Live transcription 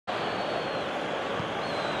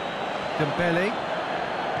Dembele.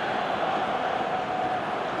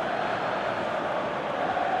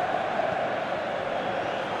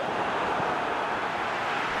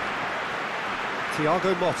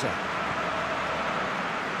 Thiago Motta.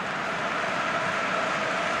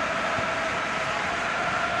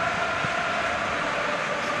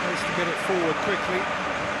 Tries to get it forward quickly.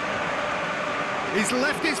 He's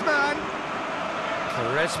left his man.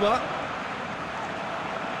 Quaresma.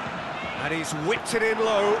 And he's whipped it in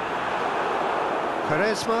low.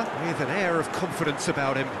 Quaresma with an air of confidence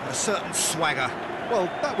about him, a certain swagger. Well,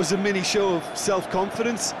 that was a mini show of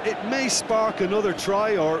self-confidence. It may spark another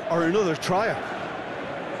try or another trier.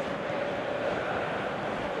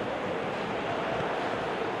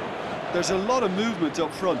 There's a lot of movement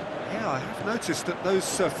up front. Yeah, I have noticed that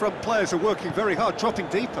those front players are working very hard, dropping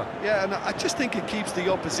deeper. Yeah, and I just think it keeps the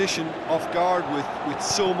opposition off guard with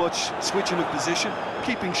so much switching of position.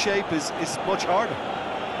 Keeping shape is much harder.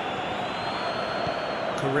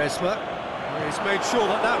 Quaresma, he's made sure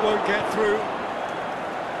that that won't get through.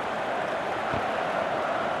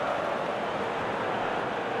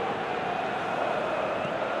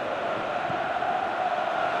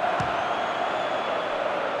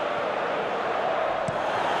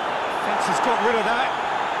 Has got rid of that,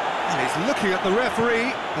 and he's looking at the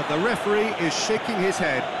referee, but the referee is shaking his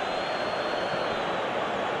head.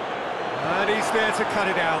 And he's there to cut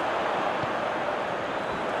it out.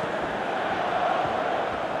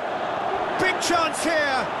 Big chance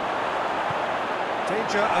here!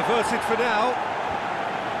 Danger averted for now.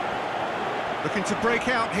 Looking to break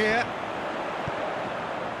out here.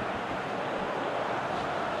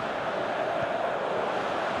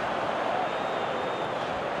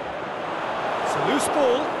 Loose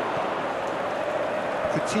ball.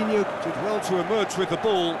 Coutinho did well to emerge with the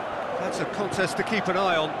ball. That's a contest to keep an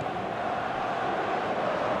eye on.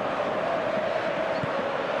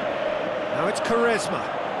 Now it's Quaresma.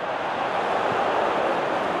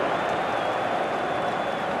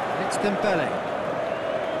 It's Dembele.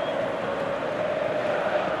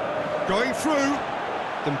 Going through.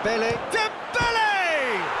 Dembele.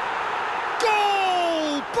 Dembele!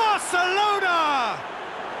 Goal! Barcelona!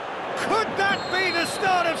 Could that be the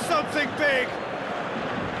start of something big?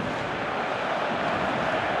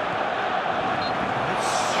 That's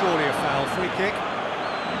surely a foul, free kick.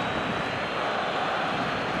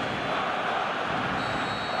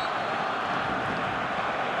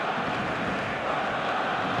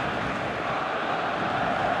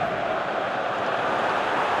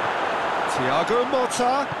 Thiago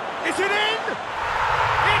Motta. Is it in?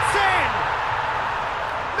 It's in!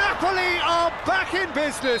 Napoli are back in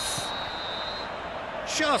business.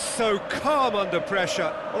 Just so calm under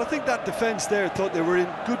pressure. Well, I think that defence there thought they were in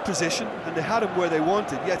good position and they had him where they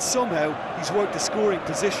wanted, yet somehow he's worked the scoring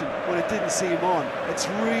position when it didn't see him on. It's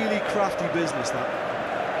really crafty business, that.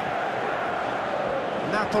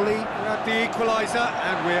 Napoli at the equaliser,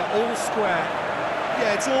 and we're all square.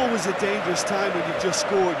 Yeah, it's always a dangerous time when you've just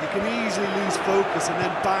scored. You can easily lose focus and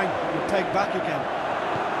then bang, you're pegged back again.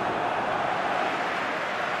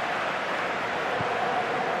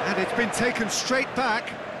 And it's been taken straight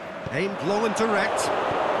back, aimed long and direct.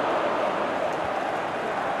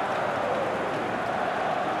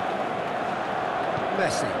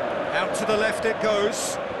 Messi, out to the left it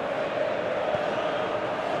goes.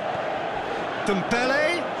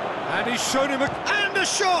 Dembele, and he's shown him and a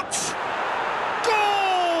shot!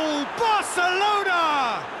 Goal!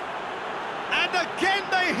 Barcelona! And again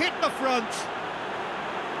they hit the front.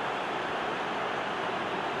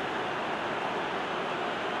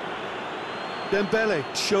 Dembele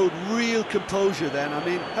showed real composure then. I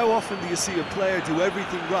mean, how often do you see a player do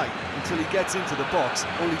everything right until he gets into the box,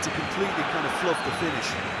 only to completely kind of fluff the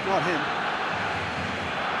finish? Not him.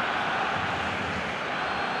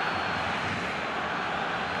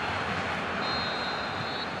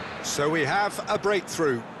 So we have a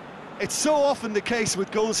breakthrough. It's so often the case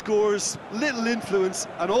with goal scorers, little influence,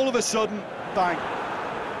 and all of a sudden, bang.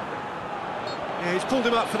 Yeah, he's pulled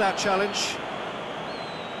him up for that challenge.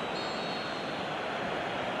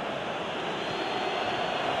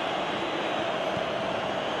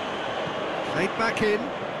 Played back in.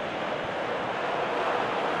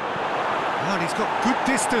 Oh, and he's got good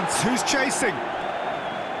distance. Who's chasing?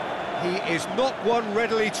 He is not one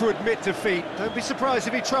readily to admit defeat. Don't be surprised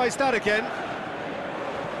if he tries that again.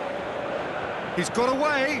 He's got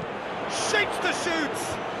away. Shapes the shoot.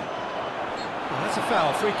 Oh, that's a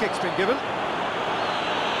foul. Free kick's been given.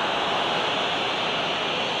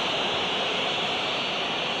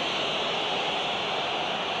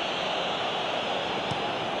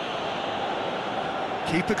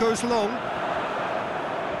 Keeper goes long.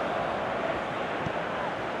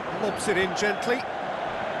 lobs it in gently.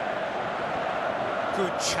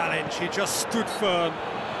 Good challenge, he just stood firm.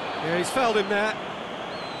 Yeah, he's fouled him there.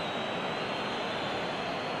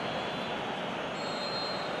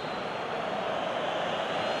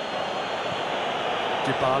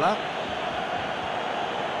 Dybala.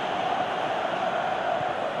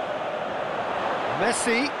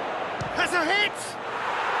 Messi has a hit!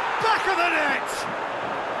 Back of the net!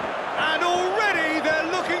 And already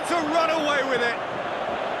they're looking to run away with it.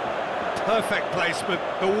 Perfect placement,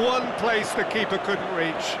 the one place the keeper couldn't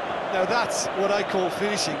reach. Now that's what I call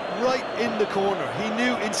finishing, right in the corner. He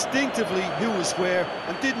knew instinctively who was where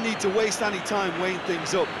and didn't need to waste any time weighing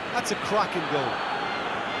things up. That's a cracking goal.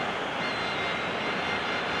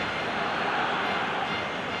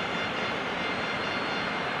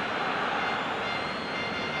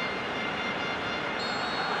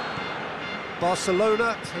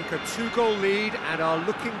 Barcelona take a 2-goal lead and are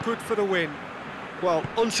looking good for the win. Well,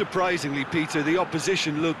 unsurprisingly, Peter, the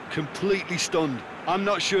opposition look completely stunned. I'm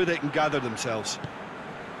not sure they can gather themselves.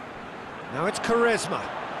 Now it's Quaresma.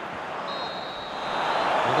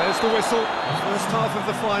 Well, there's the whistle. The first half of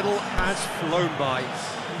the final has flown by.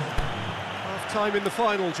 Half-time in the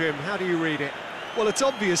final, Jim. How do you read it? Well, it's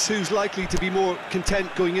obvious who's likely to be more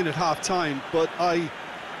content going in at half-time, but I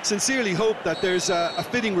sincerely hope that there's a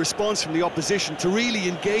fitting response from the opposition to really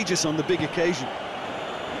engage us on the big occasion.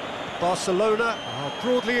 Barcelona are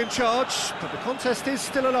broadly in charge, but the contest is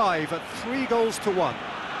still alive at 3-1.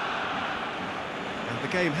 And the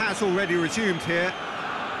game has already resumed here.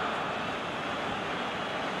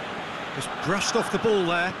 Just brushed off the ball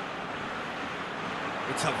there.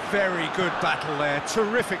 It's a very good battle there,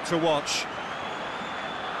 terrific to watch.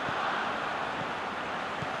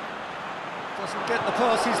 Doesn't get the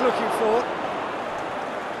pass he's looking for.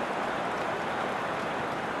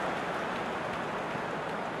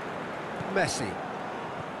 Messi.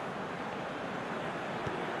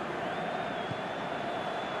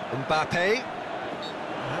 Mbappe.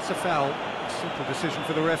 That's a foul. Simple decision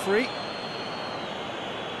for the referee.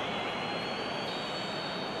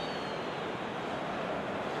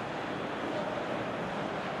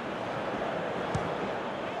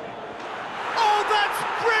 Oh, that's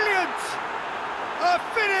brilliant! A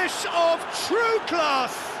finish of true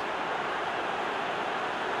class!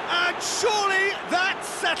 And surely that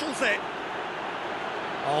settles it.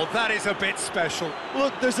 Oh, that is a bit special.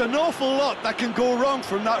 Look, there's an awful lot that can go wrong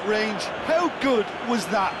from that range. How good was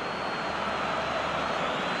that?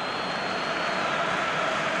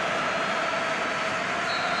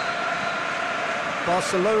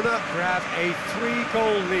 Barcelona grab a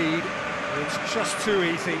 3-goal lead. It's just too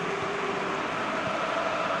easy.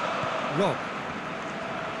 Rob.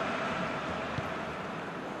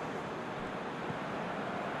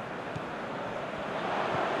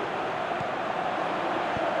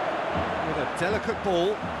 With a delicate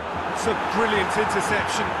ball, it's a brilliant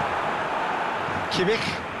interception. Kimmich.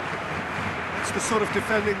 That's the sort of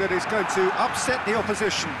defending that is going to upset the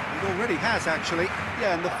opposition. It already has, actually.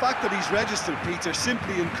 Yeah, and the fact that he's registered, Peter,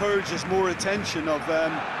 simply encourages more attention of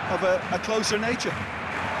a closer nature.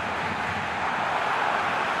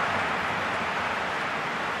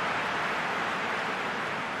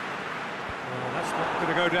 Well, that's not going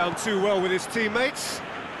to go down too well with his teammates.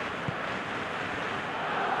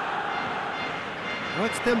 Oh,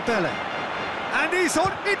 it's Dembele. And he's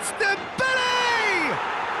on, it's Dembele!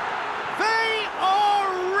 They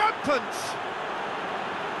are rampant!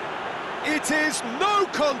 It is no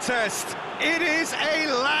contest, it is a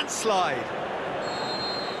landslide.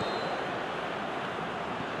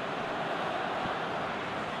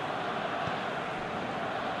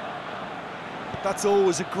 That's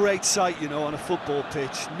always a great sight, you know, on a football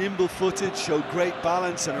pitch. Nimble-footed, showed great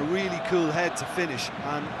balance and a really cool head to finish.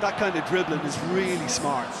 And that kind of dribbling is really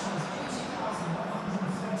smart.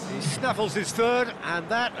 He snaffles his third, and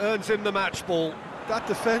that earns him the match ball. That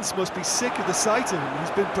defence must be sick of the sight of him. He's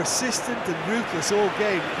been persistent and ruthless all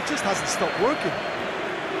game. He just hasn't stopped working.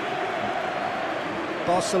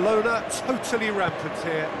 Barcelona totally rampant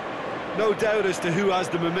here. No doubt as to who has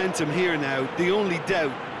the momentum here now. The only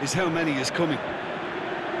doubt is how many is coming.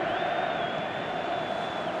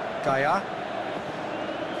 Gaia.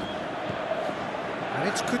 And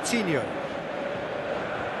it's Coutinho.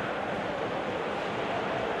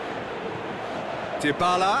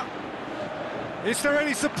 Dybala. Is there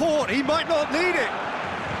any support? He might not need it.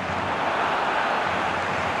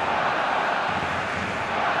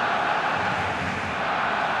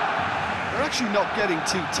 They're actually not getting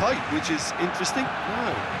too tight, which is interesting.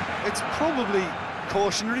 No. It's probably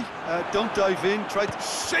cautionary. Don't dive in, try to...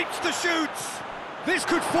 Shapes the shoots! This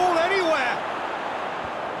could fall anywhere!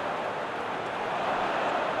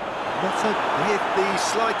 With the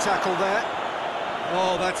slide tackle there.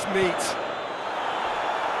 Oh, that's neat.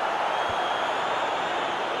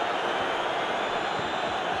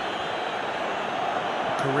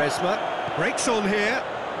 Quaresma breaks on here.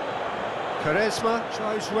 Quaresma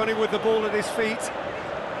tries running with the ball at his feet.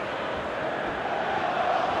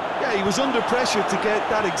 Yeah, he was under pressure to get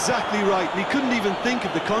that exactly right, and he couldn't even think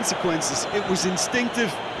of the consequences. It was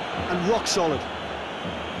instinctive and rock solid.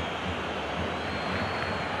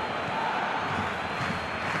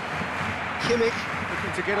 Kimmich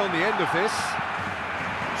looking to get on the end of this.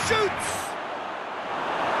 Shoots!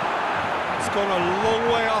 It's gone a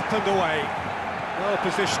long way up and away. Well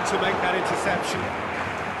positioned to make that interception.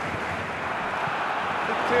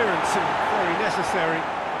 Good clearance and very necessary.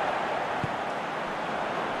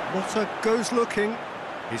 Motta goes looking.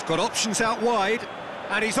 He's got options out wide,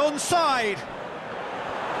 and he's onside.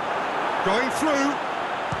 Going through.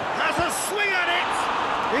 Has a swing at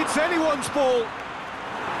it! It's anyone's ball.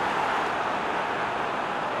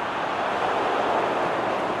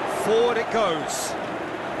 Forward it goes.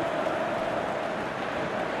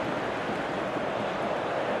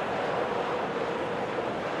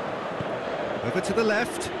 Over to the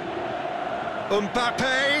left.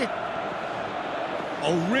 Mbappe.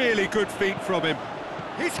 Oh, really good feet from him.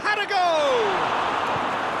 He's had a go!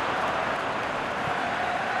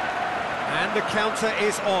 And the counter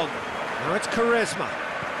is on. Now it's Quaresma.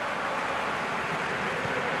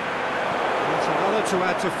 That's another to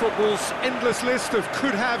add to football's endless list of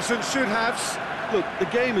could-haves and should-haves. Look, the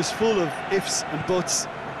game is full of ifs and buts.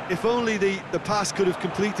 If only the pass could have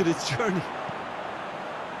completed its journey.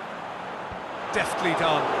 Deftly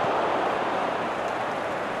done.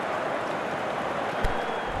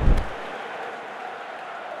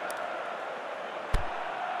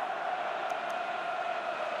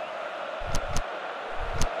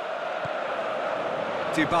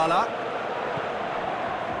 Dybala.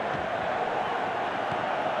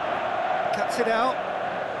 Cuts it out.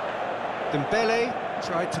 Dembele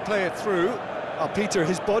tried to play it through. Oh, Peter,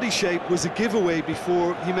 his body shape was a giveaway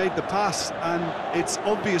before he made the pass, and its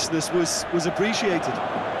obviousness was appreciated.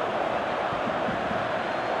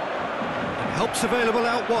 And help's available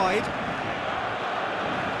out wide.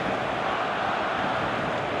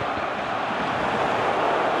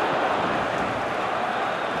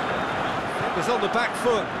 It was on the back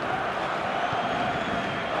foot.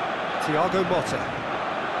 Thiago Motta.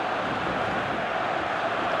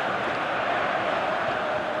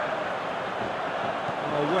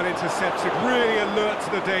 Well intercepted, really alert to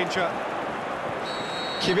the danger.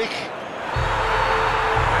 Kimmich.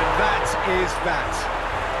 And that is that.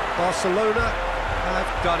 Barcelona have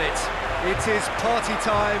done it. It is party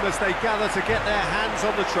time as they gather to get their hands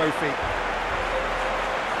on the trophy.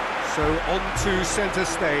 So on to centre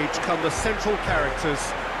stage come the central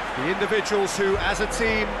characters, the individuals who, as a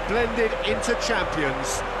team, blended into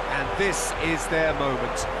champions, and this is their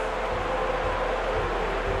moment.